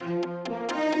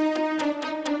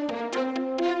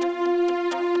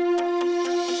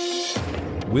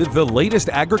With the latest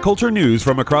agriculture news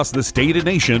from across the state and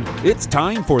nation, it's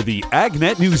time for the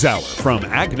AgNet News Hour from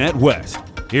AgNet West.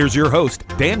 Here's your host,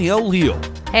 Danielle Leal.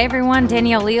 Hey everyone,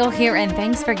 Danielle Leal here, and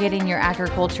thanks for getting your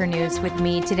agriculture news with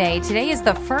me today. Today is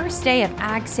the first day of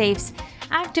AgSafe's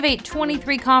Activate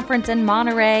 23 conference in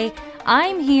Monterey.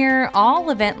 I'm here all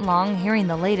event long hearing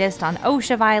the latest on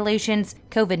OSHA violations,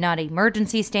 COVID-19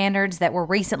 emergency standards that were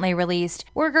recently released,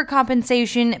 worker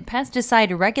compensation,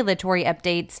 pesticide regulatory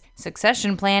updates,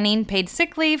 succession planning, paid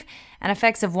sick leave, and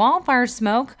effects of wildfire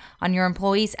smoke on your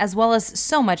employees, as well as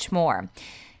so much more.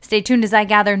 Stay tuned as I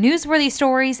gather newsworthy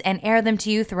stories and air them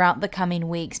to you throughout the coming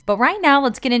weeks. But right now,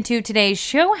 let's get into today's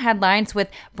show headlines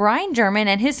with Brian German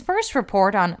and his first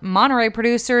report on Monterey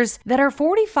producers that are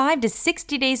 45 to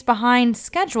 60 days behind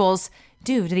schedules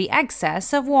due to the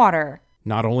excess of water.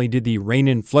 Not only did the rain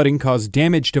and flooding cause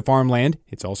damage to farmland,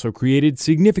 it's also created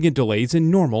significant delays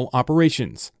in normal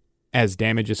operations. As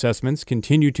damage assessments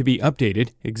continue to be updated,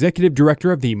 Executive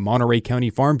Director of the Monterey County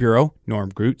Farm Bureau,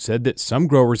 Norm Groot, said that some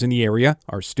growers in the area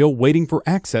are still waiting for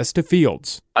access to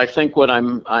fields. I think what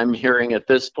I'm hearing at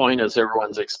this point is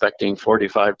everyone's expecting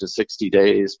 45 to 60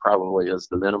 days probably is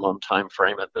the minimum time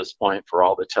frame at this point for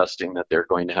all the testing that they're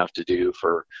going to have to do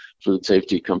for food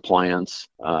safety compliance.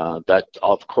 That,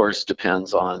 of course,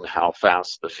 depends on how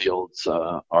fast the fields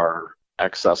are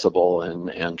accessible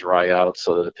and dry out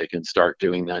so that they can start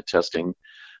doing that testing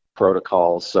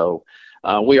protocol. So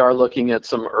we are looking at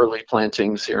some early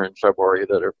plantings here in February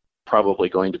that are probably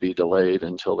going to be delayed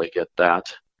until they get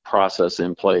that process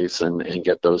in place and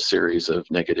get those series of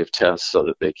negative tests so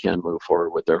that they can move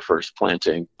forward with their first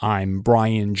planting. I'm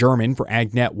Brian German for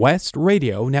AgNet West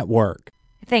Radio Network.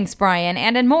 Thanks, Brian.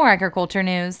 And in more agriculture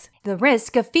news, the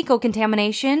risk of fecal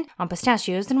contamination on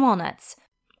pistachios and walnuts.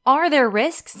 Are there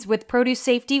risks with produce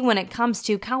safety when it comes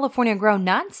to California-grown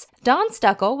nuts? Don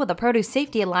Stuckel with the Produce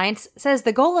Safety Alliance says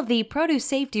the goal of the produce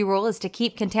safety rule is to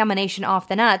keep contamination off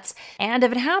the nuts, and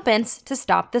if it happens, to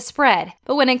stop the spread.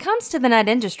 But when it comes to the nut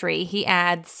industry, he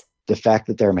adds, the fact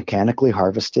that they're mechanically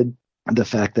harvested, the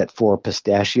fact that for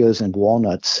pistachios and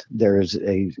walnuts, there is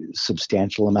a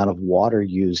substantial amount of water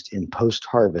used in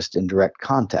post-harvest in direct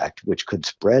contact, which could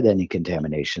spread any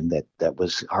contamination that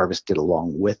was harvested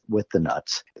along with the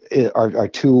nuts, are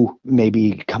two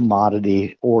maybe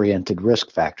commodity-oriented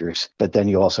risk factors. But then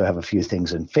you also have a few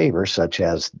things in favor, such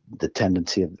as the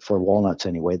tendency, for walnuts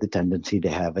anyway, the tendency to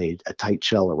have a tight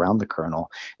shell around the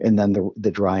kernel, and then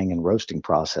the drying and roasting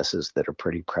processes that are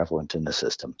pretty prevalent in the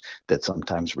system that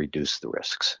sometimes reduce the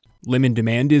risks. Lemon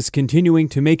demand is continuing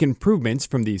to make improvements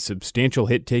from the substantial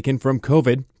hit taken from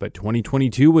COVID, but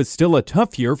 2022 was still a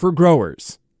tough year for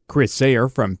growers. Chris Sayer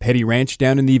from Petty Ranch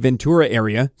down in the Ventura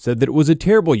area said that it was a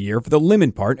terrible year for the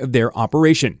lemon part of their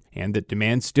operation, and that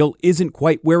demand still isn't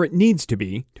quite where it needs to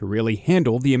be to really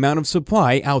handle the amount of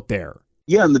supply out there.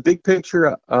 Yeah, in the big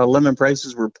picture, lemon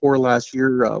prices were poor last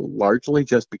year, largely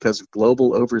just because of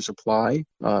global oversupply.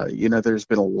 There's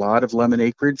been a lot of lemon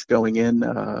acreage going in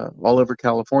all over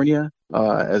California,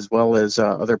 as well as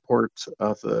other parts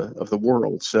of the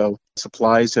world. So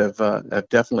supplies have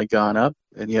definitely gone up,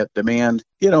 and yet demand,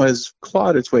 has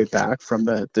clawed its way back from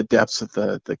the depths of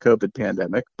the COVID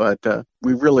pandemic. But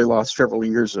we really lost several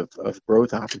years of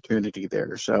growth opportunity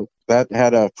there. So that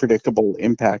had a predictable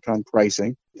impact on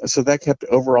pricing. So that kept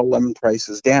overall lemon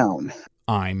prices down.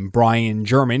 I'm Brian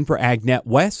German for AgNet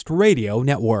West Radio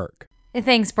Network.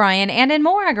 Thanks, Brian. And in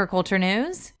more agriculture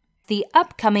news, the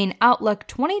upcoming Outlook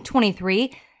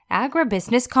 2023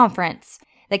 Agribusiness Conference.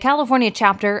 The California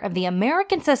chapter of the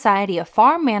American Society of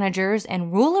Farm Managers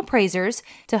and Rural Appraisers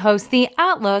to host the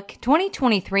Outlook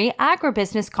 2023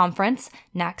 Agribusiness Conference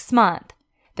next month.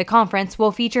 The conference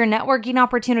will feature networking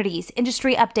opportunities,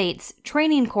 industry updates,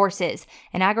 training courses,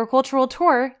 an agricultural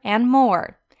tour, and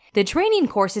more. The training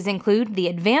courses include the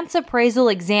Advanced Appraisal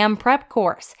Exam Prep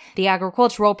course, the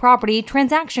Agricultural Property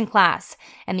Transaction class,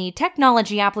 and the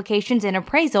Technology Applications in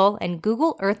Appraisal and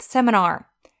Google Earth seminar.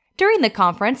 During the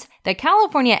conference, the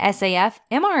California SAF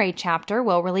MRA chapter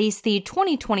will release the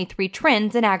 2023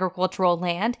 Trends in Agricultural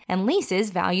Land and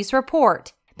Leases Values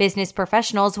Report. Business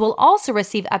professionals will also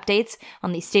receive updates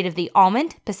on the state of the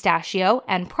almond, pistachio,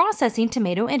 and processing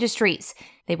tomato industries.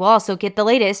 They will also get the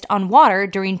latest on water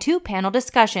during 2 panel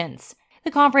discussions.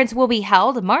 The conference will be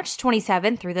held March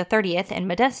 27th through the 30th in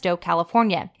Modesto,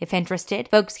 California. If interested,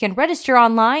 folks can register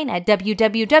online at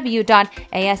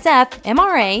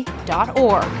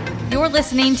www.asfmra.org. You're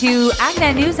listening to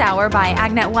AgNet News Hour by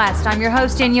AgNet West. I'm your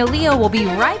host, Danielle Leal. We'll be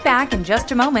right back in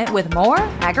just a moment with more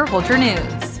agriculture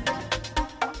news.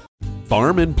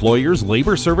 Farm Employers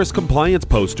Labor Service Compliance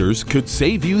posters could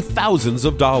save you thousands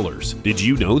of dollars. Did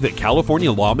you know that California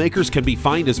lawmakers can be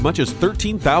fined as much as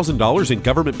 $13,000 in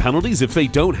government penalties if they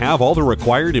don't have all the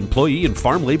required employee and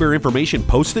farm labor information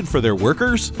posted for their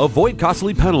workers? Avoid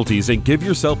costly penalties and give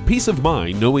yourself peace of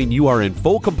mind knowing you are in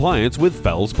full compliance with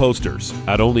FELS posters.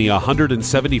 At only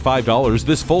 $175,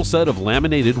 this full set of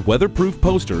laminated weatherproof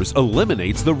posters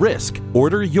eliminates the risk.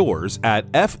 Order yours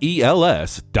at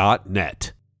FELS.net.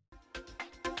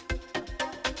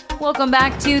 Welcome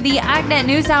back to the AgNet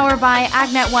News Hour by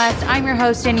AgNet West. I'm your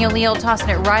host, Danielle Leal, tossing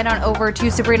it right on over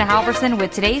to Sabrina Halverson with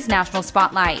today's National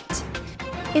Spotlight.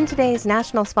 In today's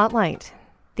National Spotlight,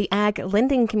 the ag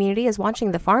lending community is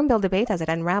watching the Farm Bill debate as it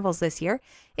unravels this year,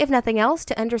 if nothing else,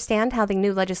 to understand how the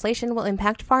new legislation will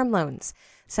impact farm loans.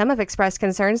 Some have expressed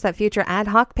concerns that future ad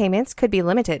hoc payments could be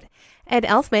limited. Ed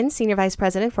Elfman, Senior Vice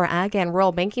President for Ag and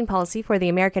Rural Banking Policy for the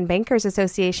American Bankers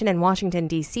Association in Washington,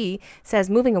 D.C., says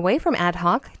moving away from ad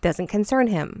hoc doesn't concern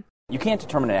him. You can't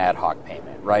determine an ad hoc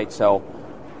payment, right? So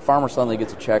farmer suddenly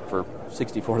gets a check for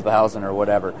 $64,000 or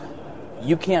whatever.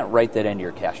 You can't write that into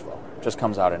your cash flow. It just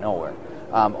comes out of nowhere.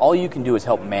 All you can do is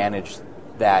help manage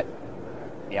that,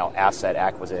 asset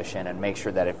acquisition and make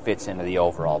sure that it fits into the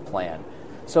overall plan.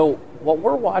 So what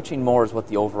we're watching more is what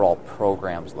the overall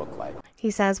programs look like.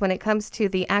 He says when it comes to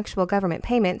the actual government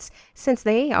payments, since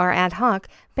they are ad hoc,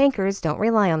 bankers don't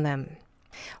rely on them.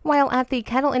 While at the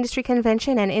Cattle Industry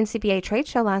Convention and NCBA trade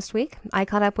show last week, I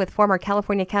caught up with former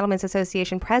California Cattlemen's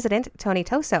Association President Tony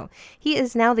Toso. He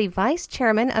is now the Vice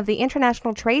Chairman of the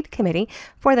International Trade Committee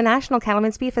for the National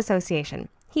Cattlemen's Beef Association.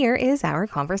 Here is our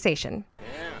conversation.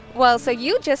 Well, so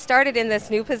you just started in this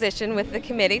new position with the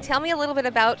committee. Tell me a little bit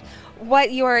about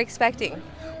what you are expecting.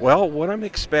 Well, what I'm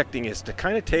expecting is to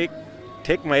kind of take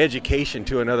my education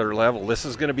to another level. This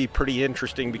is going to be pretty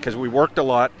interesting because we worked a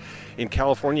lot in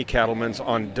California Cattlemen's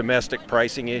on domestic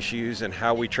pricing issues and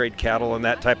how we trade cattle and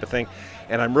that type of thing.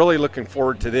 And I'm really looking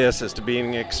forward to this as to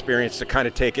being an experience to kind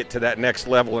of take it to that next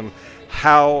level and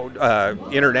how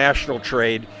international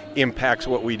trade impacts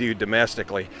what we do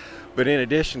domestically. But in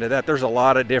addition to that, there's a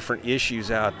lot of different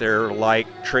issues out there like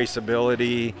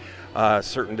traceability,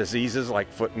 certain diseases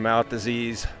like foot and mouth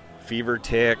disease, fever,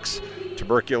 ticks,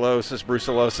 tuberculosis,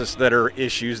 brucellosis that are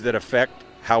issues that affect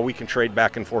how we can trade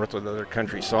back and forth with other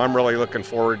countries. So I'm really looking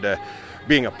forward to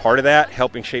being a part of that,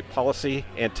 helping shape policy,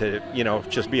 and to,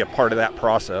 just be a part of that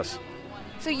process.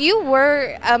 So you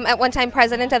were at one time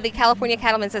president of the California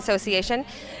Cattlemen's Association.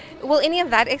 Will any of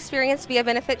that experience be a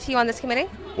benefit to you on this committee?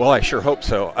 Well, I sure hope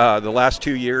so. The last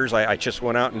 2 years, I just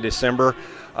went out in December.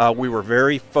 We were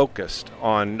very focused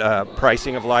on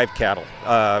pricing of live cattle.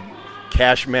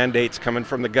 Cash mandates coming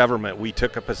from the government. We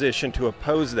took a position to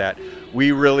oppose that.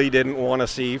 We really didn't want to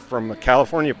see, from a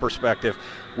California perspective,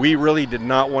 we really did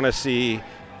not want to see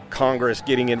Congress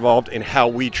getting involved in how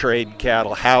we trade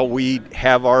cattle, how we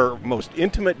have our most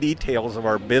intimate details of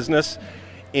our business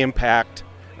impact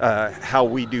how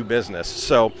we do business.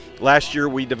 So last year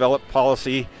we developed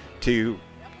policy to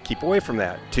keep away from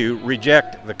that, to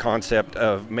reject the concept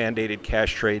of mandated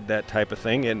cash trade, that type of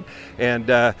thing.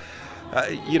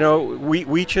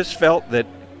 We just felt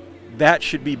that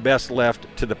should be best left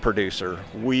to the producer.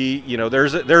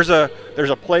 There's a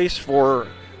place for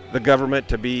the government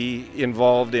to be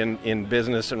involved in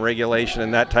business and regulation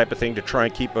and that type of thing to try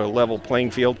and keep a level playing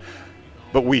field,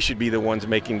 but we should be the ones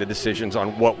making the decisions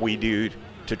on what we do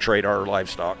to trade our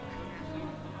livestock.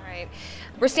 All right.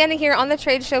 We're standing here on the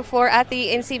trade show floor at the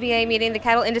NCBA meeting, the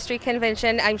Cattle Industry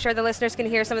Convention. I'm sure the listeners can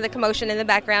hear some of the commotion in the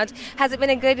background. Has it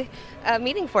been a good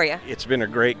meeting for you? It's been a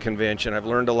great convention. I've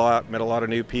learned a lot, met a lot of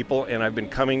new people, and I've been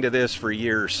coming to this for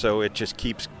years, so it just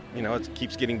keeps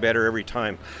getting better every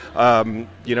time.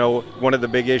 One of the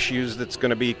big issues that's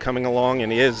going to be coming along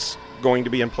and is going to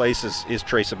be in place is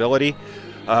traceability.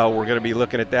 We're going to be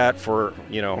looking at that for,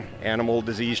 animal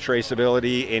disease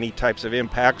traceability, any types of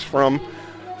impacts from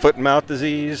foot and mouth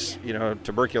disease,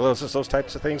 tuberculosis, those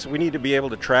types of things. We need to be able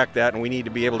to track that, and we need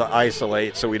to be able to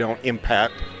isolate so we don't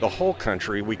impact the whole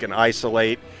country. We can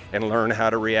isolate and learn how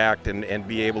to react and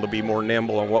be able to be more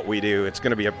nimble in what we do. It's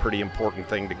going to be a pretty important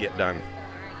thing to get done.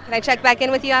 Can I check back in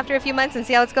with you after a few months and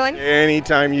see how it's going?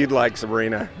 Anytime you'd like,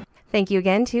 Sabrina. Thank you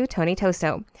again to Tony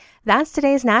Toso. That's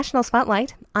today's National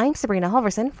Spotlight. I'm Sabrina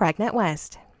Halverson for AgNet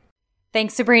West.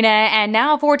 Thanks, Sabrina. And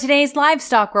now for today's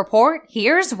livestock report,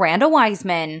 here's Randall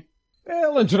Wiseman.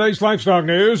 Well, in today's livestock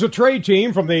news, a trade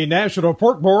team from the National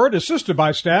Pork Board, assisted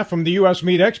by staff from the U.S.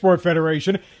 Meat Export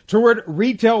Federation, toured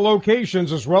retail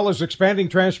locations as well as expanding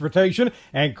transportation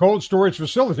and cold storage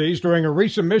facilities during a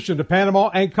recent mission to Panama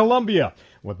and Colombia.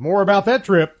 With more about that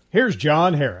trip, here's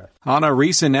John Harris. On a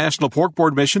recent National Pork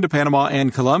Board mission to Panama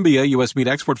and Colombia, U.S. Meat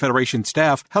Export Federation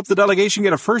staff helped the delegation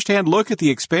get a first-hand look at the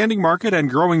expanding market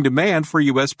and growing demand for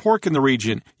U.S. pork in the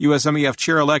region. USMEF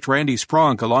Chair-elect Randy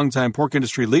Spronk, a longtime pork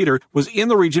industry leader, was in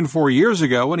the region 4 years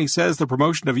ago, and he says the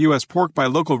promotion of U.S. pork by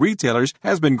local retailers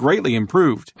has been greatly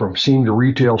improved. From seeing the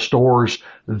retail stores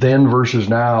then versus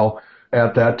now,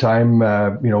 at that time,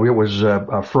 it was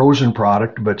a frozen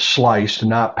product, but sliced,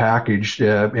 not packaged,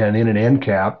 and in an end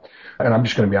cap. And I'm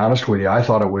just going to be honest with you, I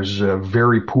thought it was a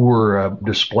very poor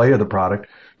display of the product.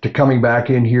 To coming back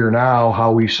in here now,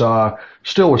 how we saw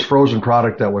still was frozen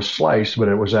product that was sliced, but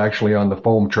it was actually on the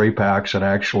foam tray packs and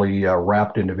actually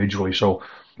wrapped individually. So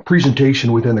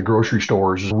presentation within the grocery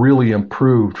stores really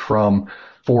improved from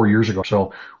 4 years ago.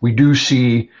 So we do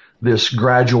see this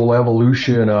gradual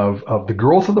evolution of the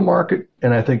growth of the market,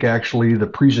 and I think actually the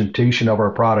presentation of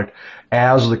our product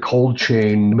as the cold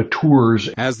chain matures.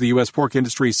 As the U.S. pork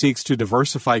industry seeks to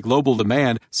diversify global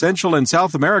demand, Central and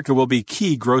South America will be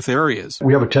key growth areas.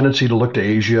 We have a tendency to look to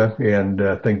Asia and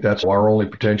think that's our only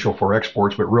potential for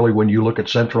exports, but really when you look at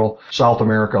Central, South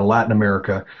America, Latin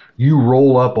America, you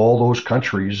roll up all those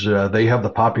countries, they have the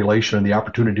population and the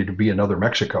opportunity to be another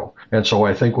Mexico. And so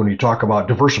I think when you talk about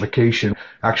diversification,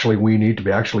 actually we need to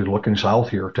be actually looking south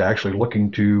here, to actually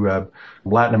looking to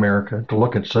Latin America, to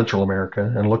look at Central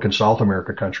America and look in South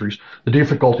America countries. The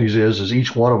difficulties is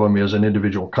each one of them is an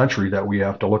individual country that we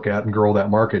have to look at and grow that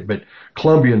market. But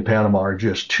Colombia and Panama are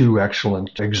just two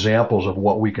excellent examples of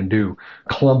what we can do.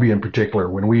 Colombia in particular,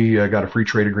 when we got a free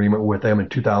trade agreement with them in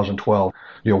 2012,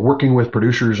 working with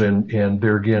producers and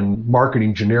they're again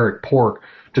marketing generic pork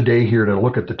today here to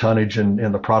look at the tonnage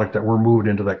and the product that we're moving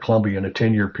into that Colombia in a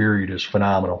 10-year period is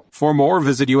phenomenal. For more,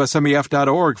 visit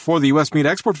usmef.org. For the U.S. Meat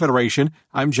Export Federation,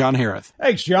 I'm John Harris.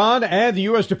 Thanks, John. And the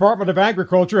U.S. Department of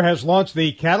Agriculture has launched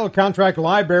the Cattle Contract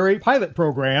Library Pilot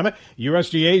Program.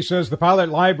 USDA says the pilot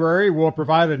library will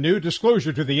provide a new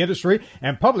disclosure to the industry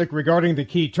and public regarding the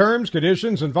key terms,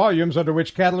 conditions, and volumes under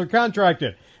which cattle are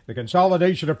contracted. The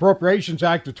Consolidation Appropriations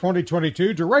Act of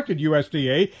 2022 directed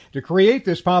USDA to create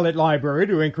this pilot library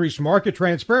to increase market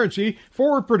transparency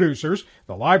for producers.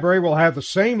 The library will have the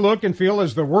same look and feel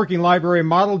as the working library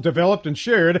model developed and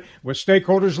shared with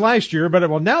stakeholders last year, but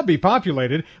it will now be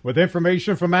populated with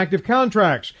information from active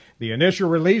contracts. The initial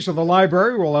release of the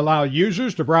library will allow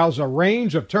users to browse a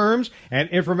range of terms and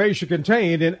information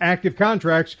contained in active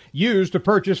contracts used to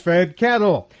purchase fed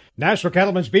cattle. National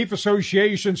Cattlemen's Beef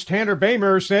Association's Tanner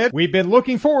Bamer said, "We've been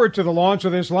looking forward to the launch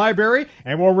of this library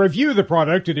and will review the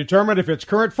product to determine if its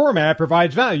current format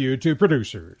provides value to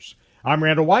producers." I'm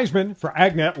Randall Wiseman for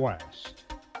AgNet West.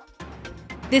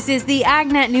 This is the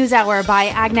AgNet News Hour by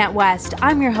AgNet West.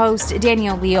 I'm your host,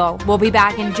 Danielle Leal. We'll be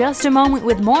back in just a moment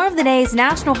with more of the day's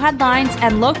national headlines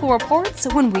and local reports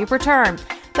when we return.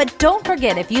 But don't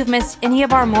forget, if you've missed any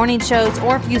of our morning shows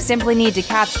or if you simply need to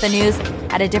catch the news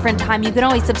at a different time, you can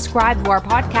always subscribe to our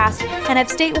podcast and have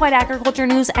statewide agriculture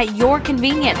news at your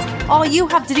convenience. All you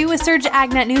have to do is search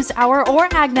AgNet News Hour or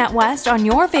AgNet West on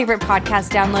your favorite podcast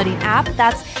downloading app.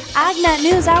 That's AgNet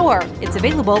News Hour. It's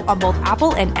available on both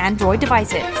Apple and Android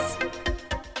devices.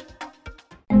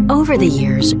 Over the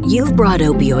years, you've brought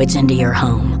opioids into your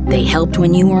home. They helped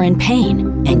when you were in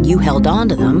pain, and you held on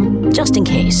to them just in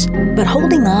case. But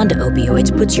holding on to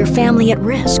opioids puts your family at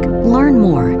risk. Learn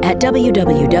more at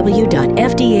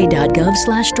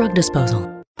www.fda.gov/drug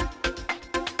disposal.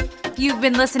 You've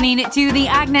been listening to the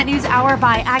AgNet News Hour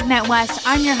by AgNet West.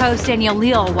 I'm your host, Danielle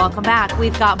Leal. Welcome back.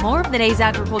 We've got more of the day's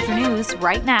agriculture news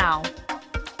right now.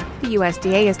 The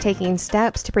USDA is taking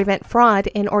steps to prevent fraud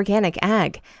in organic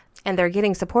ag, and they're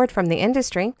getting support from the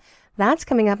industry. That's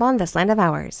coming up on This Land of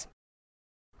Ours.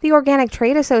 The Organic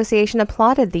Trade Association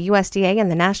applauded the USDA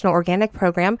and the National Organic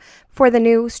Program for the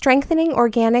new Strengthening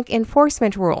Organic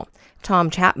Enforcement Rule. Tom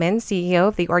Chapman, CEO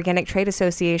of the Organic Trade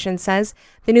Association, says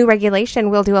the new regulation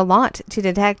will do a lot to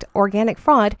detect organic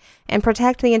fraud and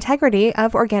protect the integrity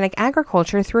of organic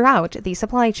agriculture throughout the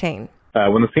supply chain.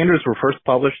 When the standards were first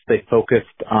published, they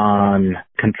focused on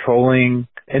controlling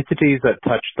entities that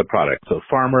touch the product. So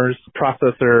farmers,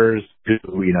 processors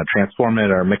who, transform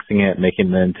it or mixing it,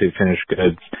 making it into finished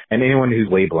goods, and anyone who's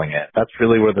labeling it. That's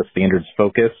really where the standards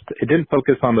focused. It didn't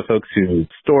focus on the folks who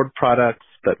stored products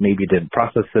but maybe didn't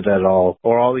process it at all,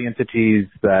 or all the entities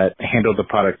that handled the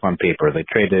products on paper. They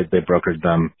traded, they brokered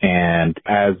them, and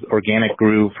as organic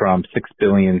grew from $6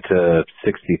 billion to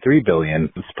 $63 billion,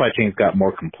 the supply chains got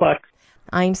more complex.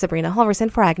 I'm Sabrina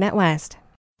Halverson for AgNet West.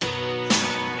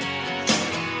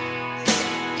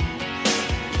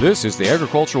 This is the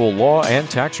Agricultural Law and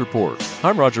Tax Report.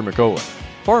 I'm Roger McOwen.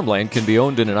 Farmland can be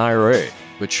owned in an IRA.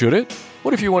 but should it?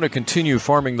 What if you want to continue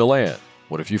farming the land?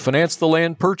 What if you finance the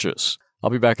land purchase? I'll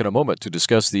be back in a moment to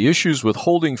discuss the issues with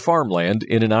holding farmland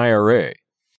in an IRA.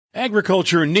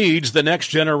 Agriculture needs the next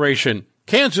generation.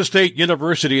 Kansas State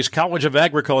University's College of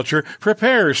Agriculture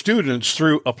prepares students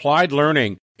through applied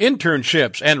learning,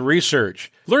 internships, and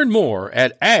research. Learn more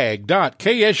at ag.ksu.edu.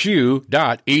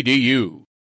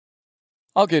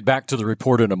 I'll get back to the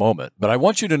report in a moment, but I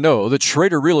want you to know that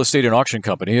Schrader Real Estate and Auction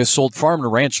Company has sold farm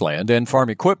and ranch land and farm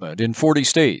equipment in 40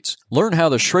 states. Learn how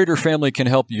the Schrader family can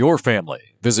help your family.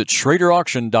 Visit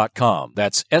SchraderAuction.com.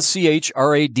 That's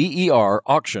SCHRADER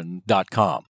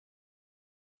auction.com.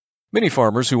 Many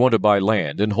farmers who want to buy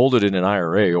land and hold it in an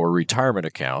IRA or retirement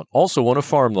account also want to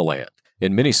farm the land.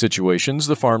 In many situations,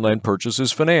 the farmland purchase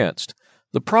is financed.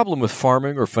 The problem with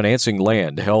farming or financing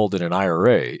land held in an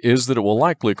IRA is that it will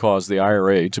likely cause the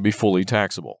IRA to be fully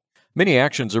taxable. Many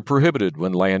actions are prohibited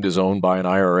when land is owned by an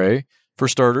IRA. For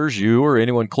starters, you or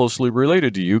anyone closely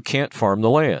related to you can't farm the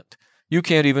land. You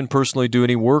can't even personally do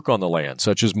any work on the land,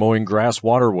 such as mowing grass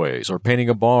waterways or painting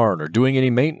a barn or doing any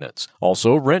maintenance.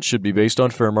 Also, rent should be based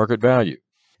on fair market value.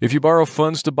 If you borrow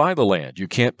funds to buy the land, you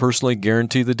can't personally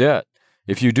guarantee the debt.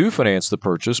 If you do finance the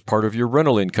purchase, part of your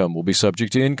rental income will be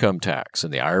subject to income tax,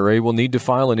 and the IRA will need to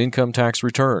file an income tax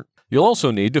return. You'll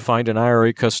also need to find an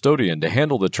IRA custodian to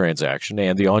handle the transaction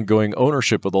and the ongoing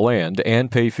ownership of the land and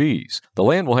pay fees. The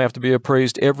land will have to be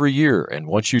appraised every year, and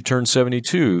once you turn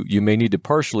 72, you may need to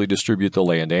partially distribute the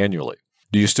land annually.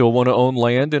 Do you still want to own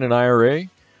land in an IRA?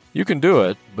 You can do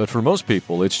it, but for most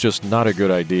people, it's just not a good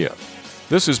idea.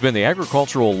 This has been the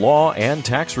Agricultural Law and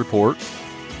Tax Report.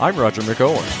 I'm Roger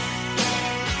McOwen.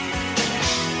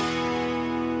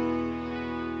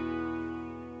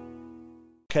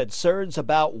 Concerns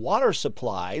about water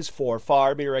supplies for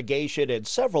farm irrigation in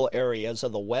several areas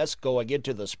of the West going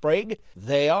into the spring,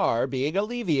 they are being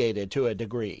alleviated to a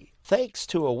degree, thanks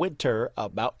to a winter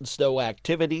of mountain snow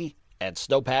activity and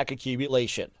snowpack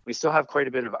accumulation. We still have quite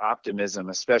a bit of optimism,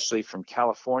 especially from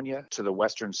California to the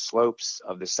western slopes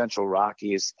of the Central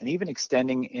Rockies, and even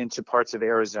extending into parts of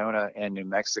Arizona and New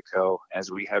Mexico, as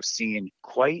we have seen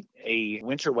quite a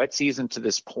winter wet season to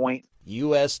this point.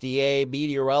 USDA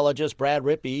meteorologist Brad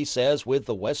Rippey says with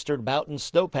the western mountain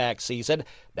snowpack season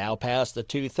now past the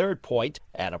two-third point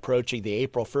and approaching the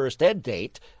April 1st end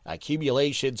date,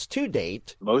 accumulations to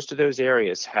date. Most of those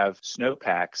areas have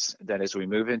snowpacks that as we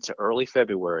move into early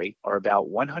February are about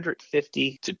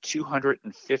 150 to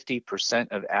 250%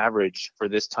 of average for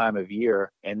this time of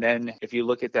year. And then if you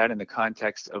look at that in the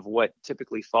context of what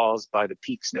typically falls by the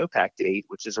peak snowpack date,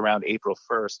 which is around April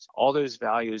 1st, all those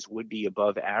values would be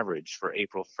above average for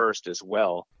April 1st as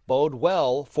well. Bode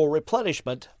well for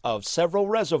replenishment of several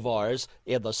reservoirs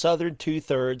in the southern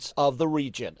two-thirds of the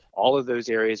region. All of those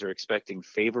areas are expecting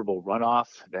favorable runoff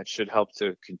that should help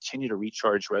to continue to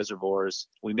recharge reservoirs.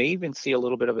 We may even see a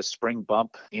little bit of a spring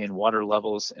bump in water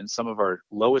levels in some of our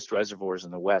lowest reservoirs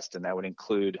in the West, and that would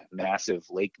include massive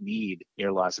Lake Mead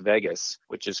near Las Vegas,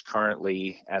 which is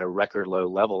currently at a record low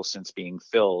level since being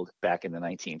filled back in the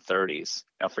 1930s.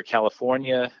 Now for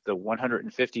California, the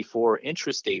 154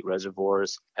 intrastate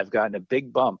reservoirs have gotten a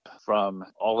big bump from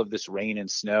all of this rain and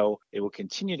snow. They will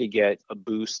continue to get a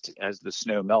boost as the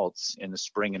snow melts in the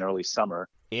spring and early summer.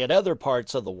 In other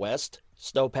parts of the West,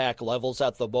 snowpack levels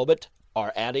at the moment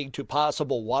are adding to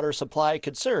possible water supply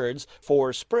concerns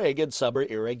for spring and summer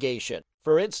irrigation.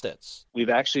 For instance,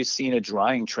 we've actually seen a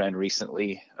drying trend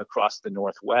recently across the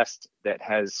Northwest that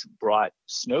has brought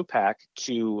snowpack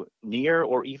to near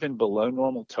or even below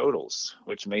normal totals,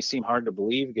 which may seem hard to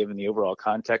believe given the overall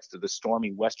context of the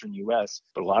stormy western U.S.,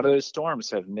 but a lot of those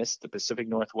storms have missed the Pacific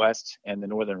Northwest and the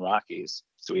Northern Rockies.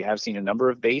 So we have seen a number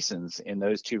of basins in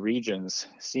those two regions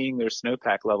seeing their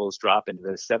snowpack levels drop into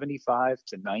the 75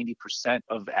 to 90%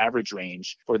 of average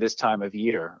range for this time of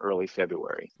year, early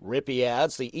February. Rippey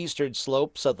adds the eastern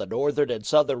slopes of the northern and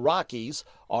southern Rockies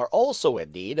are also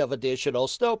in need of additional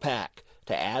snowpack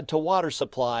to add to water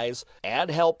supplies and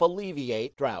help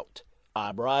alleviate drought.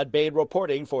 I'm Rod Bain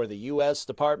reporting for the U.S.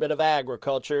 Department of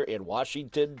Agriculture in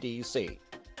Washington, D.C.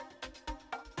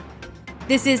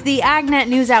 This is the AgNet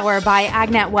News Hour by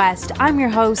AgNet West. I'm your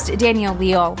host, Danielle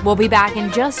Leal. We'll be back in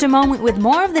just a moment with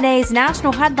more of the day's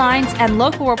national headlines and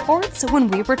local reports when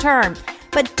we return.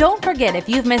 But don't forget, if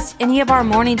you've missed any of our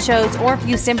morning shows or if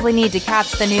you simply need to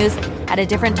catch the news at a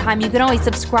different time, you can always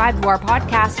subscribe to our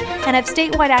podcast and have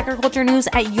statewide agriculture news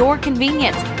at your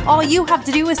convenience. All you have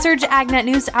to do is search AgNet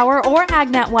News Hour or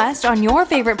AgNet West on your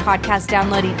favorite podcast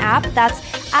downloading app. That's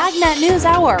AgNet News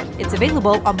Hour. It's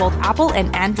available on both Apple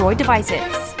and Android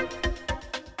devices.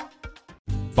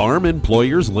 Farm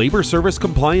Employers Labor Service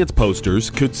Compliance posters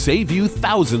could save you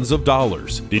thousands of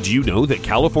dollars. Did you know that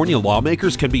California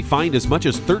lawmakers can be fined as much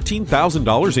as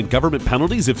 $13,000 in government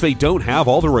penalties if they don't have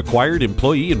all the required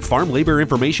employee and farm labor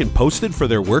information posted for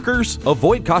their workers?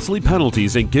 Avoid costly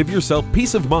penalties and give yourself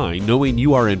peace of mind knowing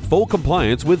you are in full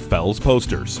compliance with FELS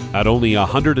posters. At only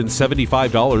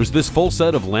 $175, this full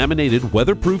set of laminated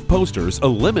weatherproof posters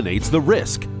eliminates the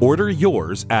risk. Order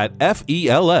yours at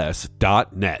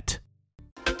FELS.net.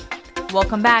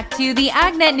 Welcome back to the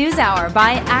AgNet News Hour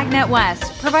by AgNet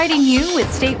West, providing you with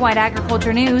statewide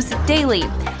agriculture news daily.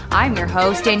 I'm your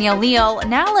host, Danielle Leal.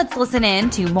 Now let's listen in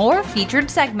to more featured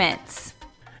segments.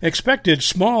 Expected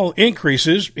small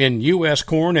increases in U.S.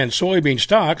 corn and soybean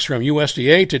stocks from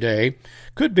USDA today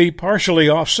could be partially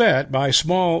offset by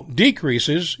small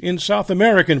decreases in South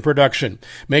American production,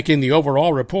 making the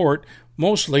overall report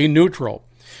mostly neutral.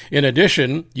 In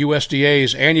addition,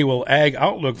 USDA's annual Ag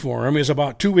Outlook Forum is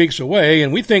about 2 weeks away,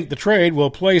 and we think the trade will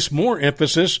place more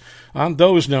emphasis on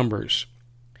those numbers.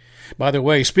 By the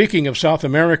way, speaking of South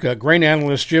America, grain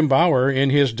analyst Jim Bauer,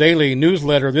 in his daily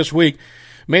newsletter this week,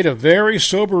 made a very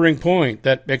sobering point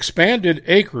that expanded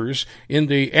acres in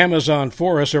the Amazon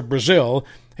forests of Brazil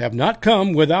have not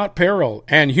come without peril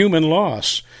and human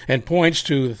loss, and points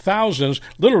to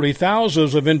literally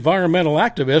thousands of environmental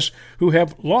activists who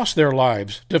have lost their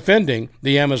lives defending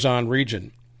the Amazon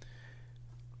region.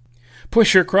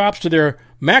 Push your crops to their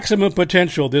maximum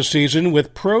potential this season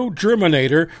with Pro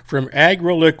Germinator from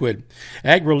AgriLiquid.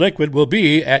 AgriLiquid will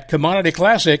be at Commodity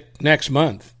Classic next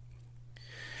month.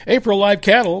 April live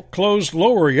cattle closed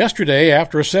lower yesterday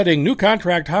after setting new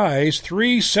contract highs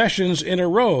 3 sessions in a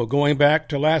row going back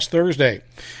to last Thursday.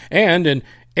 And an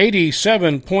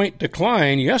 87-point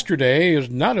decline yesterday is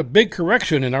not a big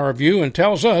correction in our view and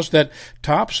tells us that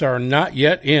tops are not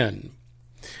yet in.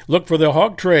 Look for the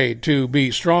hog trade to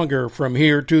be stronger from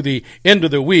here to the end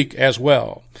of the week as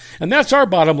well. And that's our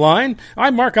bottom line.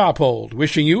 I'm Mark Oppold,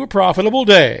 wishing you a profitable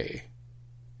day.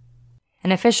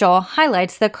 An official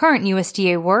highlights the current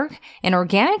USDA work in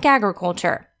organic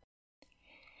agriculture.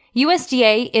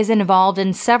 USDA is involved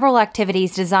in several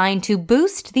activities designed to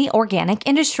boost the organic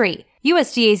industry.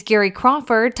 USDA's Gary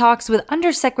Crawford talks with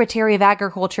Undersecretary of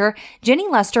Agriculture Jenny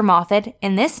Lester Moffitt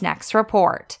in this next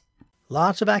report.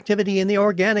 Lots of activity in the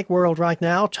organic world right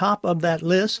now. Top of that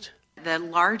list, the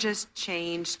largest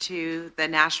change to the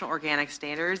National Organic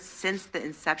Standards since the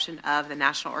inception of the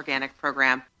National Organic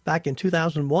Program. Back in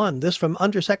 2001, this from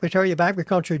Undersecretary of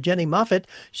Agriculture Jenny Moffitt.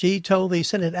 She told the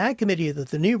Senate Ag Committee that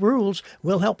the new rules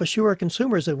will help assure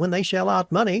consumers that when they shell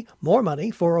out more money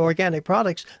for organic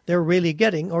products, they're really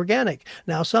getting organic.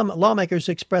 Now, some lawmakers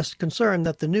expressed concern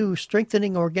that the new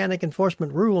strengthening organic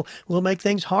enforcement rule will make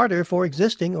things harder for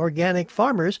existing organic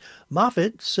farmers.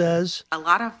 Moffitt says, a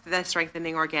lot of the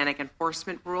strengthening organic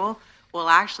enforcement rule will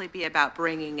actually be about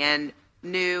bringing in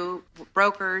new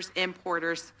brokers,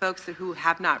 importers, folks who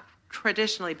have not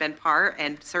traditionally been part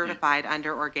and certified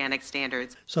under organic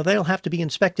standards. So they'll have to be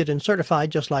inspected and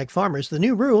certified just like farmers. The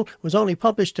new rule was only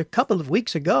published a couple of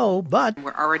weeks ago, but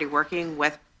we're already working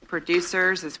with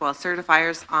producers as well as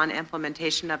certifiers on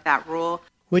implementation of that rule,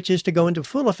 which is to go into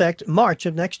full effect March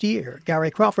of next year.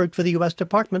 Gary Crawford for the U.S.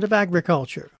 Department of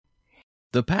Agriculture.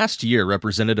 The past year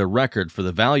represented a record for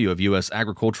the value of U.S.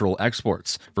 agricultural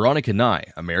exports. Veronica Nye,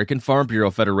 American Farm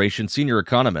Bureau Federation senior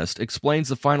economist, explains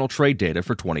the final trade data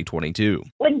for 2022.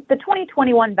 When the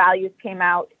 2021 values came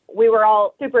out, we were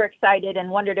all super excited and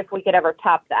wondered if we could ever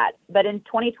top that. But in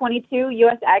 2022,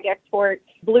 U.S. ag exports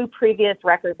blew previous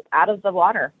records out of the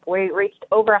water. We reached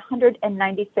over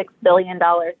 $196 billion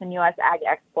in U.S. ag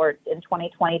exports in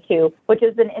 2022, which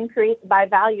is an increase by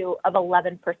value of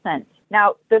 11%.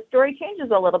 Now, the story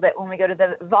changes a little bit when we go to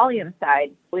the volume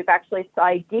side. We've actually saw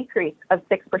a decrease of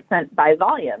 6% by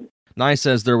volume. Nye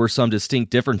says there were some distinct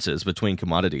differences between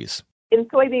commodities. In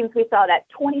soybeans, we saw that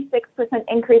 26%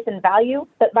 increase in value,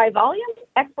 but by volume,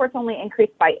 exports only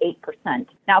increased by 8%.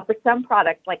 Now, for some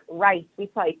products like rice, we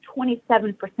saw a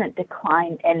 27%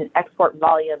 decline in export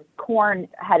volume. Corn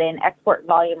had an export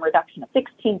volume reduction of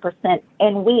 16%,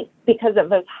 and wheat, because of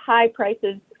those high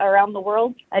prices around the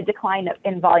world, a decline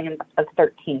in volume of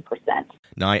 13%.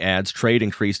 Nye adds trade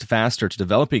increased faster to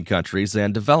developing countries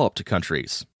than developed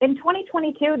countries. In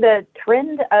 2022, the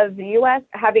trend of the U.S.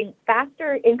 having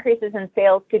faster increases in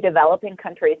sales to developing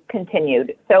countries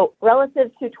continued. So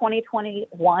relative to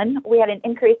 2021, we had an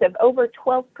increase of over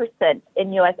 12%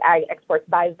 in U.S. ag exports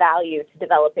by value to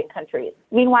developing countries.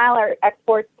 Meanwhile, our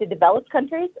exports to developed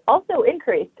countries also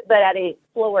increased, but at a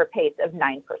slower pace of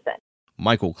 9%.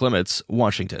 Michael Clements,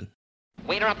 Washington.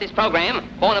 We interrupt this program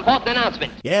for an important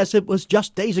announcement. Yes, it was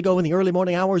just days ago in the early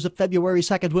morning hours of February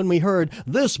 2nd when we heard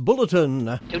this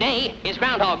bulletin. Today is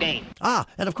Groundhog Day.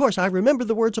 And of course, I remember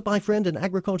the words of my friend and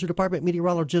Agriculture Department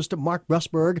meteorologist Mark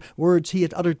Brusberg, words he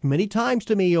had uttered many times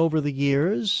to me over the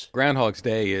years. Groundhog's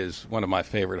Day is one of my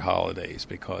favorite holidays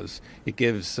because it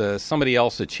gives somebody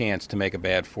else a chance to make a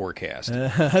bad forecast.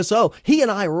 So he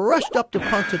and I rushed up to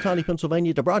Punxsutawney,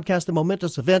 Pennsylvania to broadcast the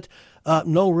momentous event.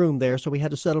 No room there, so we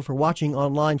had to settle for watching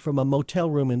online from a motel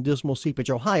room in Dismal Seepage,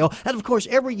 Ohio. And of course,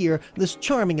 every year, this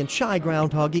charming and shy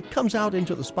groundhog, he comes out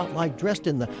into the spotlight dressed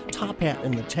in the top hat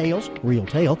and the tails, real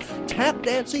tail, tap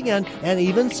dancing and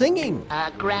even singing.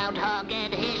 A groundhog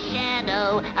and his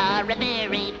shadow are a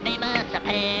very famous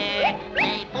pair.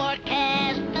 They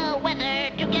forecast the weather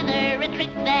together, a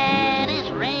trick that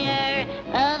is rare.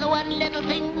 The one little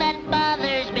thing that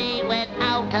bothers me when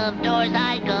out of doors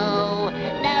I go.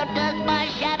 Now does my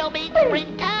shadow mean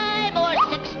springtime or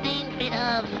 16 feet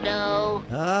of snow?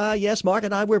 Yes, Mark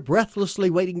and I were breathlessly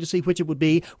waiting to see which it would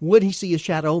be. Would he see a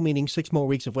shadow, meaning 6 more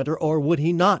weeks of winter, or would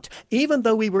he not? Even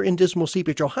though we were in Dismal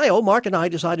Seepage, Ohio, Mark and I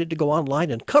decided to go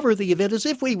online and cover the event as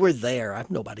if we were there.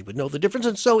 Nobody would know the difference,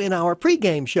 and so in our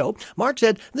pregame show, Mark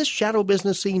said, this shadow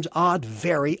business seems odd,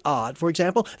 very odd. For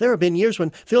example, there have been years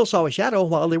when Phil saw a shadow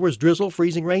while there was drizzle,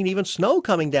 freezing rain, even snow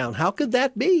coming down. How could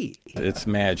that be? It's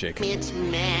magic. It's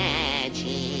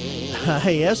magic.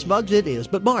 Yes, Bugs, it is.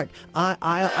 But Mark,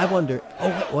 I wonder.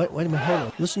 Oh, wait a minute, hold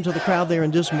on. Listen to the crowd there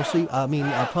in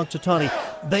Punxsutawney.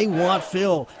 They want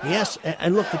Phil. Yes,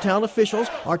 and look, the town officials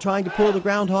are trying to pull the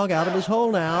groundhog out of his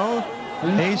hole now.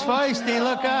 He's feisty,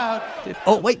 look out.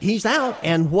 Oh, wait, he's out.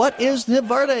 And what is the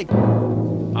verdict?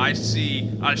 I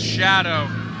see a shadow.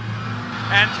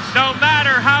 And no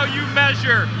matter how you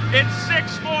measure, it's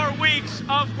 6 more weeks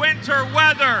of winter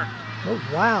weather. Oh,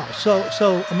 wow.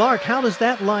 So, Mark, how does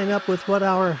that line up with what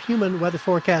our human weather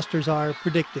forecasters are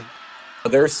predicting?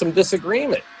 There's some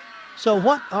disagreement. So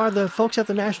what are the folks at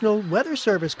the National Weather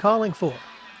Service calling for?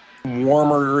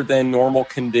 Warmer than normal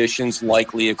conditions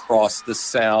likely across the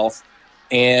South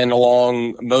and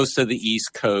along most of the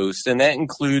East Coast, and that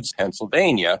includes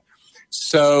Pennsylvania.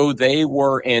 So they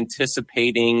were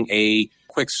anticipating a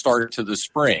quick start to the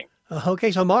spring.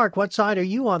 Okay, so Mark, what side are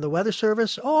you on, the Weather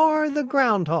Service or the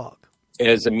groundhog?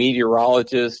 As a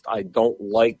meteorologist, I don't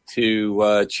like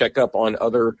to check up on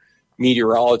other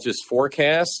meteorologists'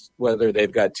 forecasts, whether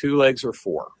they've got 2 legs or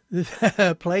 4.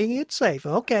 Playing it safe,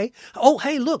 okay. Oh,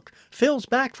 hey, look, Phil's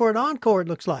back for an encore, it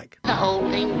looks like. The whole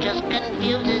thing just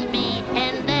confuses me,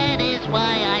 and that is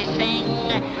why I sing.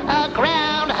 A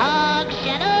groundhog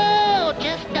shadow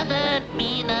just doesn't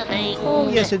mean a thing. Oh,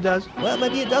 yes, it does. Well,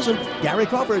 maybe it doesn't. Gary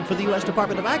Crawford for the U.S.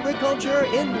 Department of Agriculture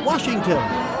in Washington.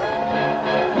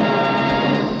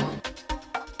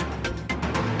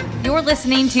 You're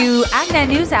listening to AgNet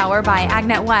News Hour by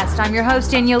AgNet West. I'm your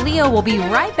host, Danielle Leo. We'll be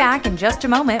right back in just a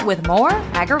moment with more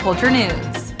agriculture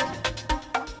news.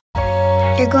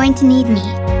 You're going to need me.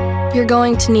 You're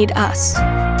going to need us.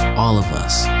 All of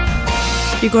us.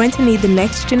 You're going to need the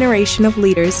next generation of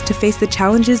leaders to face the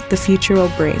challenges the future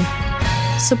will bring.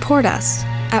 Support us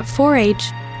at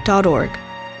 4h.org.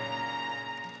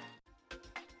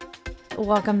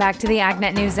 Welcome back to the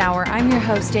AgNet News Hour. I'm your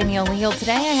host, Danielle Leal.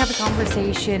 Today I have a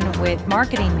conversation with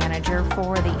Marketing Manager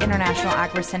for the International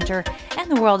Agri Center and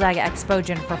the World Ag Expo,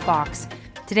 Jennifer Fox.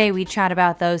 Today we chat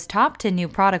about those top 10 new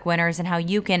product winners and how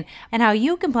you can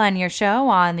plan your show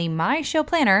on the My Show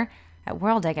Planner at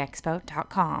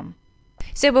worldagexpo.com.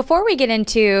 So before we get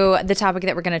into the topic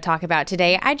that we're going to talk about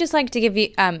today, I'd just like to give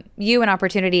you an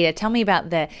opportunity to tell me about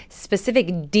the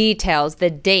specific details, the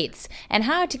dates, and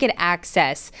how to get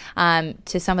access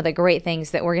to some of the great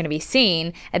things that we're going to be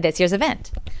seeing at this year's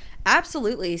event.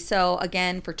 Absolutely. So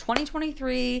again, for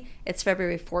 2023, it's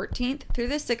February 14th through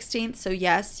the 16th. So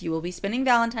yes, you will be spending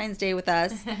Valentine's Day with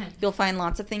us. You'll find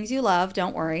lots of things you love.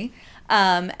 Don't worry.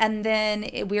 And then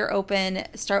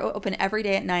start open every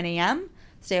day at 9 a.m.,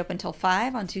 stay open until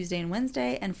 5 on Tuesday and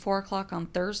Wednesday, and 4 o'clock on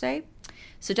Thursday.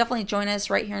 So definitely join us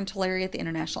right here in Tulare at the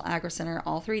International Agri Center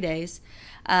all 3 days.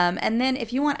 And then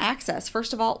if you want access,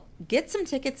 first of all, get some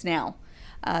tickets now.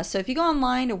 So if you go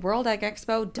online to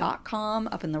worldagexpo.com,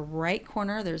 up in the right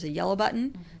corner, there's a yellow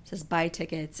button. It says buy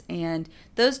tickets. And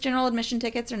those general admission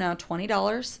tickets are now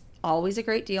 $20. Always a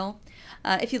great deal.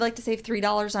 If you'd like to save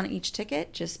 $3 on each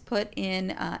ticket, just put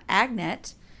in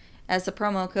AgNet as the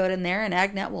promo code in there, and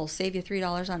AgNet will save you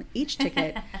 $3 on each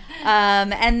ticket.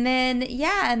 and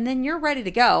then you're ready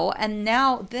to go. And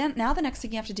now the next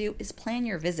thing you have to do is plan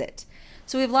your visit.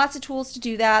 So we have lots of tools to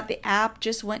do that. The app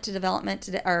just went to development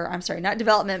today, or I'm sorry, not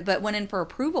development, but went in for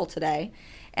approval today.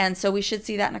 And so we should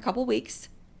see that in a couple weeks.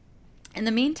 In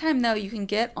the meantime, though, you can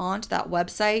get onto that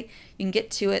website. You can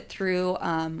get to it through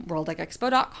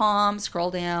worldagexpo.com,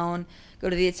 scroll down, go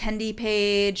to the attendee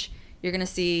page. You're going to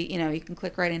see, you can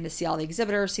click right in to see all the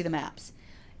exhibitors, see the maps.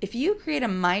 If you create a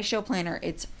My Show Planner,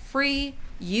 it's free.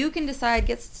 You can decide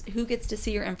who gets to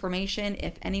see your information,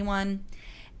 if anyone,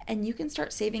 and you can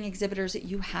start saving exhibitors that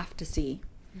you have to see.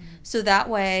 So that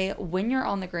way, when you're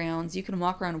on the grounds, you can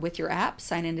walk around with your app,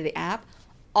 sign into the app.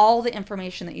 All the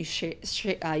information that you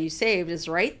saved is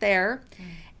right there,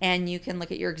 and you can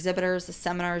look at your exhibitors, the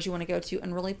seminars you want to go to,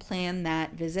 and really plan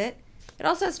that visit. It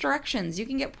also has directions. You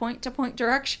can get point-to-point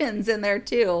directions in there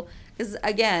too, because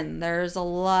again, there's a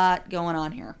lot going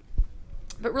on here.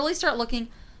 But really start looking.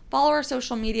 Follow our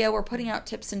social media. We're putting out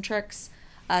tips and tricks.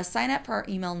 Sign up for our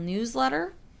email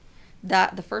newsletter.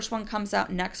 The first one comes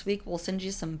out next week. We'll send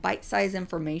you some bite-sized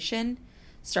information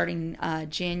starting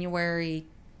January,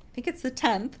 I think it's the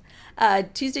 10th.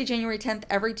 Tuesday, January 10th.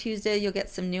 Every Tuesday, you'll get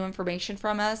some new information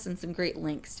from us and some great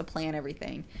links to plan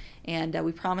everything. And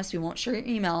we promise we won't share your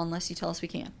email unless you tell us we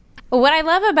can. What I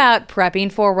love about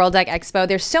prepping for World Ag Expo,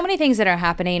 there's so many things that are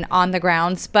happening on the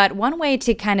grounds, but one way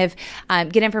to kind of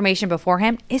get information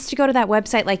beforehand is to go to that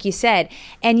website, like you said.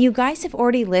 And you guys have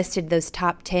already listed those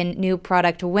top 10 new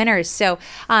product winners. So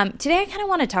today I kind of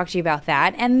want to talk to you about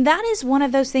that. And that is one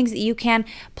of those things that you can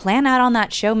plan out on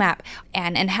that show map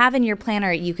and have in your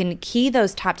planner. You can key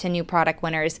those top 10 new product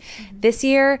winners. This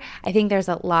year, I think there's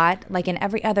a lot, like in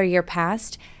every other year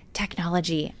past,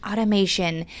 technology,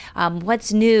 automation,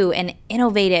 what's new and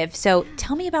innovative. So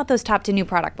tell me about those top 10 new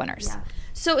product winners. Yeah.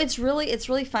 So it's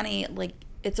really funny. Like,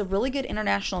 it's a really good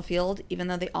international field, even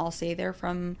though they all say they're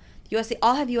from the US. They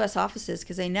all have US offices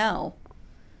because they know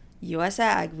US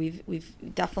Ag.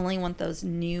 We've definitely want those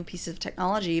new pieces of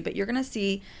technology, but you're going to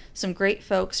see some great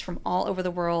folks from all over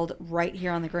the world right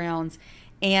here on the grounds.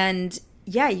 And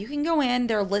yeah, you can go in.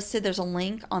 They're listed. There's a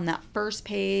link on that first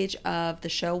page of the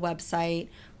show website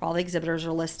where all the exhibitors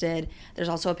are listed. There's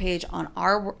also a page on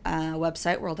our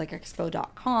website,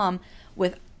 worldagexpo.com,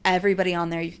 with everybody on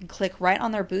there. You can click right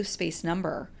on their booth space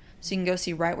number, so you can go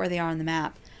see right where they are on the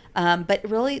map. But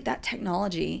really, that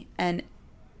technology and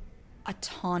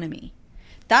autonomy,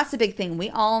 that's the big thing. We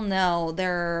all know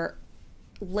their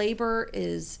labor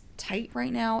is tight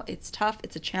right now. It's tough.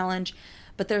 It's a challenge.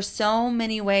 But there's so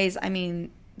many ways. I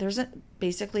mean, there's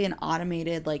basically an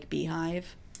automated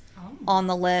beehive on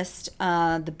the list.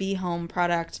 The Bee Home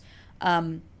product,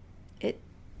 it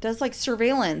does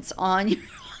surveillance on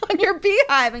your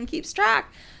beehive and keeps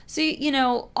track.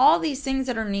 So all these things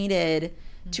that are needed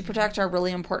to protect our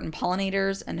really important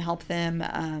pollinators and help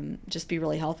them just be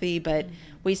really healthy. But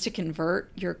ways to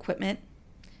convert your equipment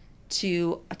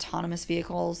to autonomous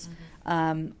vehicles.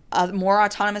 More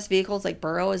autonomous vehicles, like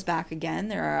Burrow is back again.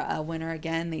 They're a winner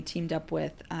again. They teamed up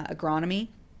with Bitwise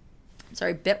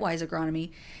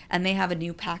Agronomy, and they have a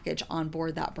new package on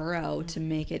board that Burrow to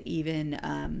make it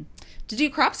even to do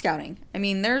crop scouting. I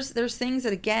mean, there's things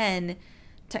that, again,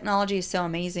 technology is so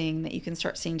amazing that you can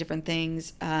start seeing different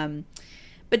things.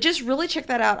 But just really check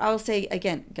that out. I will say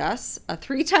again, Gus, a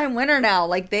 3-time winner now.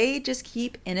 They just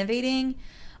keep innovating.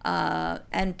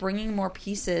 And bringing more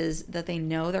pieces that they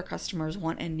know their customers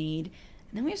want and need.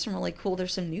 And then we have some really cool,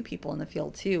 there's some new people in the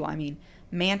field too. I mean,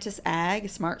 Mantis Ag,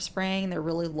 Smart Spraying, they're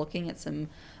really looking at some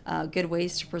good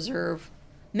ways to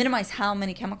minimize how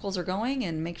many chemicals are going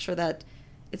and make sure that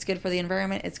it's good for the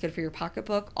environment, it's good for your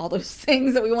pocketbook, all those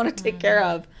things that we want to take care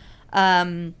of.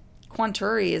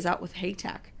 Quanturi is out with hay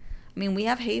tech. I mean, we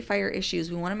have hay fire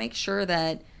issues. We want to make sure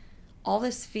that all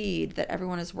this feed that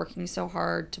everyone is working so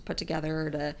hard to put together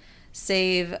to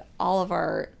save all of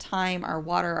our time, our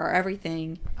water, our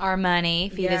everything. Our money.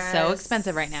 Feed is so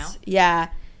expensive right now. Yeah.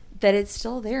 That it's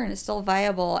still there and it's still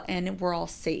viable and we're all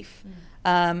safe.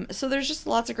 So there's just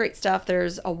lots of great stuff.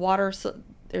 There's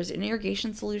there's an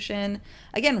irrigation solution.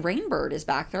 Again, Rainbird is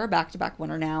back. They're a back-to-back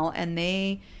winner now, and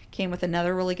they came with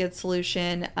another really good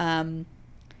solution.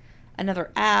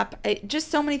 Another app, just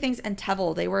so many things. And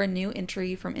Tevel, they were a new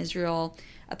entry from Israel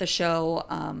at the show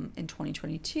in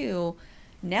 2022.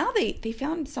 Now they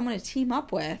found someone to team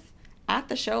up with at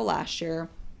the show last year,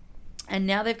 and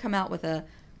now they've come out with a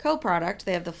co-product.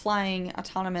 They have the flying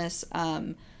autonomous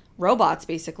robots,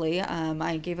 basically.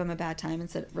 I gave them a bad time and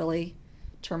said, really,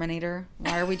 Terminator?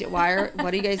 What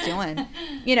are you guys doing?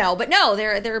 But no,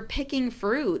 they're picking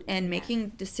fruit and making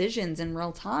decisions in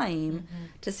real time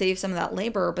to save some of that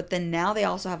labor. But then now they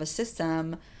also have a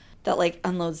system that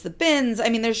unloads the bins. I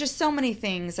mean, there's just so many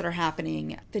things that are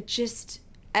happening that just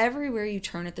everywhere you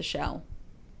turn at the show,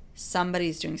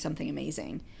 somebody's doing something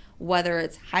amazing, whether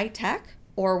it's high tech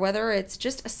or whether it's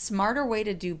just a smarter way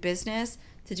to do business,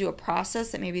 to do a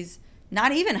process that maybe is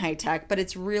not even high tech, but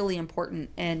it's really important.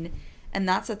 And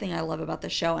that's the thing I love about the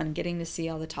show, and getting to see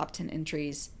all the top 10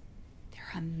 entries.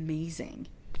 They're amazing.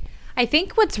 I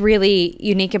think what's really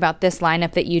unique about this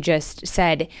lineup that you just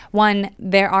said, one,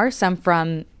 there are some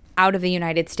from out of the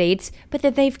United States, but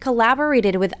that they've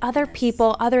collaborated with other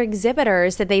people, other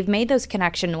exhibitors that they've made those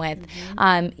connection with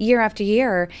year after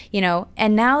year,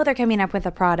 and now they're coming up with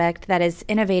a product that is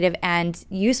innovative and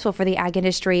useful for the ag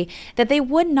industry that they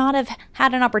would not have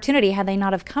had an opportunity had they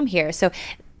not have come here. So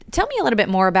tell me a little bit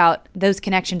more about those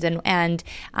connections and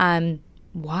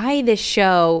why this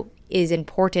show is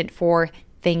important for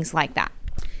things like that.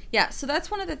 Yeah, so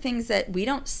that's one of the things that we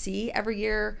don't see every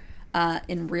year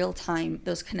in real time,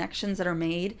 those connections that are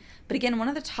made. But again, one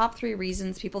of the top 3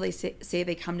 reasons people they say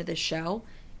they come to this show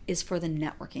is for the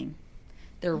networking.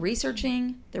 They're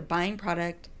researching, they're buying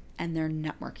product, and they're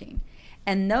networking.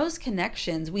 And those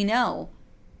connections, we know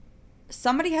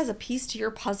somebody has a piece to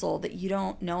your puzzle that you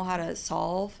don't know how to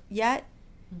solve yet,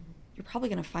 you're probably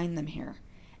going to find them here.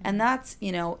 And that's,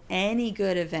 any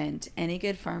good event, any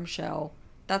good farm show,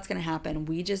 that's going to happen.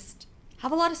 We just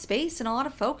have a lot of space and a lot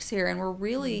of folks here, and we're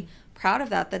really proud of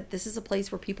that this is a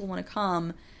place where people want to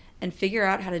come and figure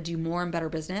out how to do more and better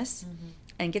business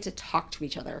and get to talk to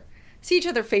each other, see each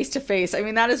other face to face. I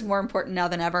mean, that is more important now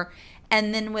than ever.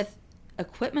 And then with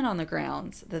equipment on the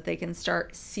grounds that they can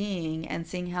start seeing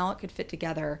how it could fit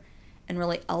together and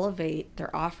really elevate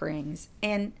their offerings,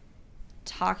 and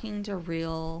talking to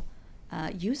real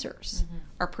users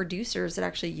or producers that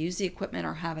actually use the equipment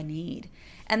or have a need.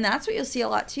 And that's what you'll see a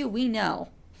lot too. We know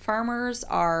farmers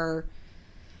are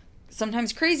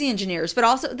sometimes crazy engineers, but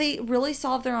also they really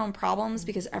solve their own problems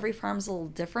because every farm's a little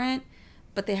different,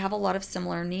 but they have a lot of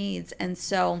similar needs. And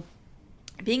so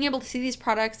being able to see these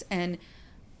products and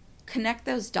connect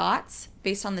those dots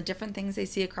based on the different things they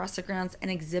see across the grounds,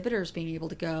 and exhibitors being able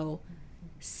to go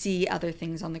see other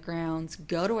things on the grounds,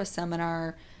 go to a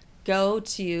seminar, go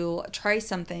to try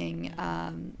something,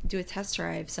 do a test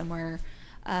drive somewhere.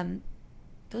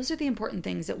 Those are the important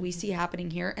things that we see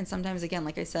happening here. And sometimes, again,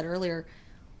 like I said earlier,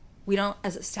 we don't,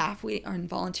 as a staff, and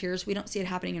volunteers, we don't see it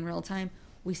happening in real time.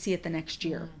 We see it the next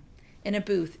year in a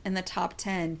booth, in the top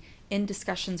 10, in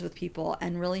discussions with people,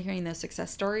 and really hearing those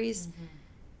success stories.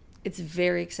 It's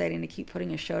very exciting to keep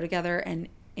putting a show together and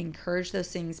encourage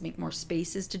those things, make more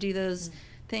spaces to do those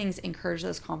things, encourage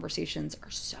those conversations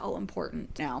are so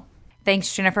important now.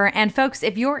 Thanks, Jennifer. And folks,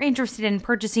 if you're interested in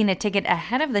purchasing a ticket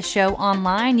ahead of the show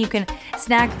online, you can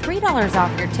snag $3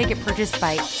 off your ticket purchase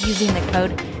by using the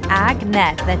code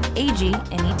AGNET. That's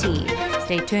AGNET.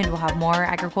 Stay tuned. We'll have more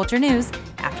agriculture news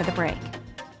after the break.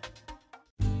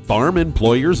 Farm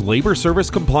Employers Labor Service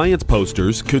Compliance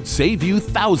posters could save you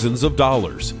thousands of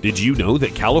dollars. Did you know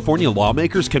that California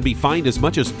lawmakers can be fined as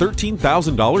much as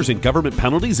 $13,000 in government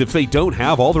penalties if they don't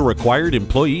have all the required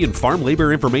employee and farm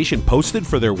labor information posted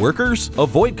for their workers?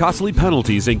 Avoid costly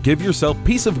penalties and give yourself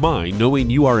peace of mind knowing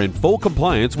you are in full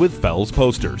compliance with FELS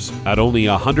posters. At only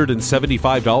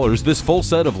 $175, this full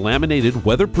set of laminated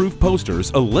weatherproof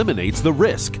posters eliminates the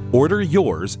risk. Order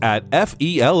yours at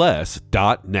FELS.net.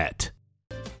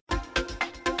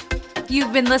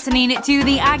 You've been listening to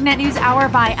the AgNet News Hour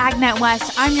by AgNet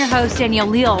West. I'm your host, Danielle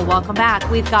Leal. Welcome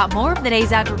back. We've got more of the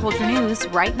day's agriculture news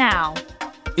right now.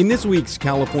 In this week's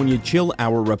California Chill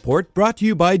Hour report, brought to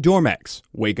you by Dormex.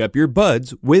 Wake up your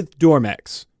buds with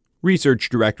Dormex. Research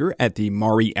Director at the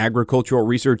Maury Agricultural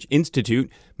Research Institute,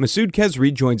 Masoud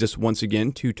Kesri, joins us once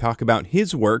again to talk about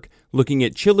his work looking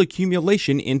at chill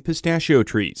accumulation in pistachio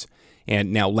trees.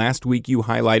 And now last week you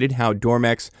highlighted how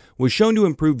Dormex was shown to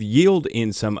improve yield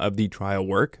in some of the trial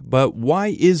work, but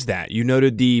why is that? You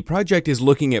noted the project is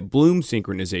looking at bloom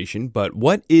synchronization, but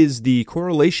what is the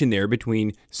correlation there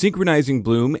between synchronizing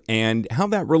bloom and how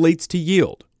that relates to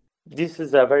yield? This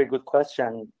is a very good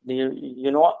question.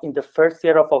 You know, in the first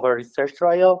year of our research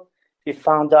trial, we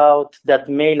found out that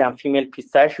male and female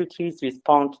pistachio trees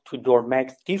respond to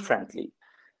Dormex differently.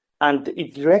 And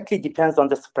it directly depends on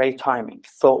the spray timing.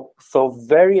 So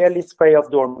very early spray of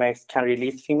Dormex can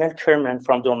release female kerman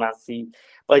from dormancy,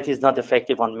 but it is not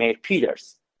effective on male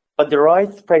peelers. But the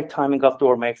right spray timing of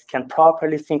Dormex can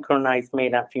properly synchronize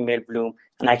male and female bloom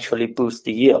and actually boost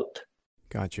the yield.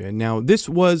 Gotcha. Now, this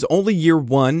was only year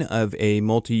one of a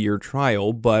multi-year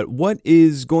trial, but what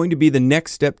is going to be the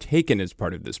next step taken as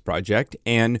part of this project?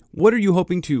 And what are you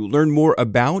hoping to learn more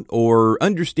about or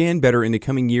understand better in the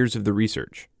coming years of the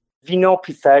research? We know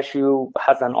pistachio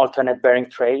has an alternate bearing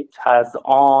trait, has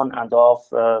on and off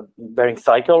bearing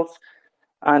cycles.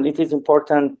 And it is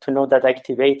important to know that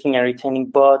activating and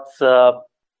retaining buds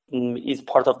is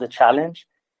part of the challenge.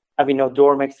 And we know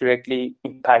Dormex directly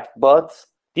impact buds.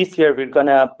 This year, we're going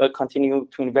to continue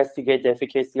to investigate the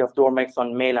efficacy of Dormex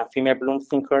on male and female bloom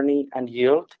synchrony and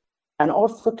yield, and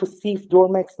also to see if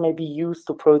Dormex may be used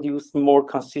to produce more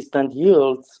consistent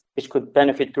yields, which could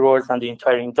benefit growers and the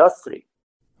entire industry.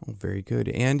 Oh, very good.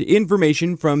 And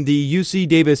information from the UC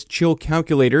Davis Chill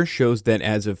Calculator shows that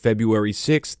as of February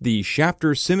 6th, the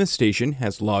Shafter Simma station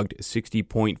has logged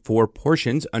 60.4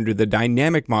 portions under the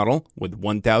dynamic model with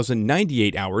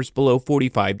 1,098 hours below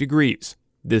 45 degrees.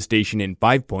 This station in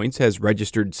 5 Points has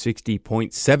registered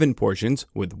 60.7 portions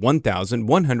with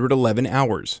 1,111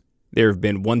 hours. There have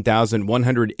been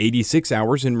 1,186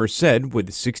 hours in Merced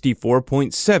with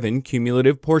 64.7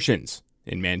 cumulative portions.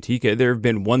 In Manteca, there have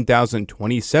been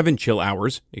 1,027 chill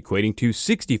hours, equating to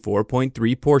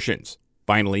 64.3 portions.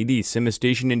 Finally, the Simma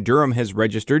station in Durham has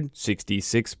registered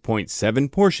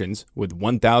 66.7 portions with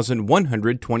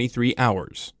 1,123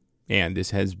 hours. And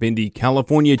this has been the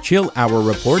California Chill Hour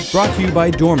Report, brought to you by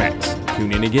Dormex.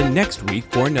 Tune in again next week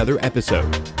for another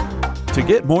episode. To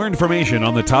get more information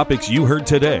on the topics you heard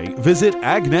today, visit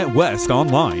AgNet West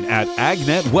online at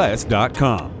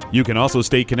agnetwest.com. You can also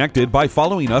stay connected by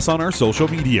following us on our social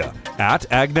media at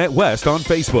AgNet West on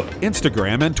Facebook,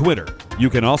 Instagram, and Twitter. You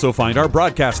can also find our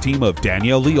broadcast team of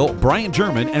Danielle Leal, Brian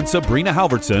German, and Sabrina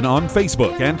Halverson on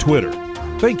Facebook and Twitter.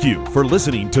 Thank you for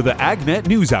listening to the AgNet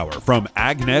News Hour from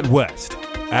AgNet West.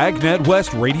 AgNet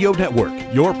West Radio Network,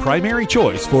 your primary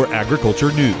choice for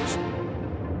agriculture news.